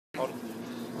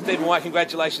Stephen White,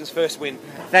 congratulations, first win.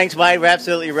 Thanks, Wade. We're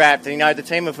absolutely wrapped. And, the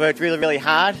team have worked really, really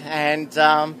hard, and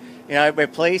we're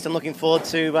pleased and looking forward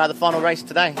to the final race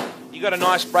today. You got a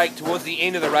nice break towards the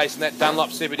end of the race in that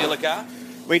Dunlop Super Dealer car.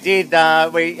 We did.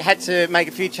 We had to make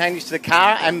a few changes to the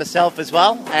car and myself as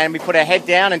well, and we put our head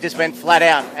down and just went flat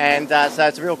out. And so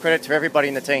it's a real credit to everybody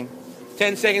in the team.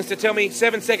 10 seconds to tell me.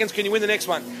 7 seconds. Can you win the next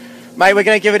one? Mate, we're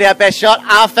going to give it our best shot.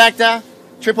 R Factor,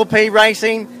 Triple P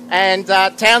Racing, and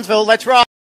Townsville. Let's ride.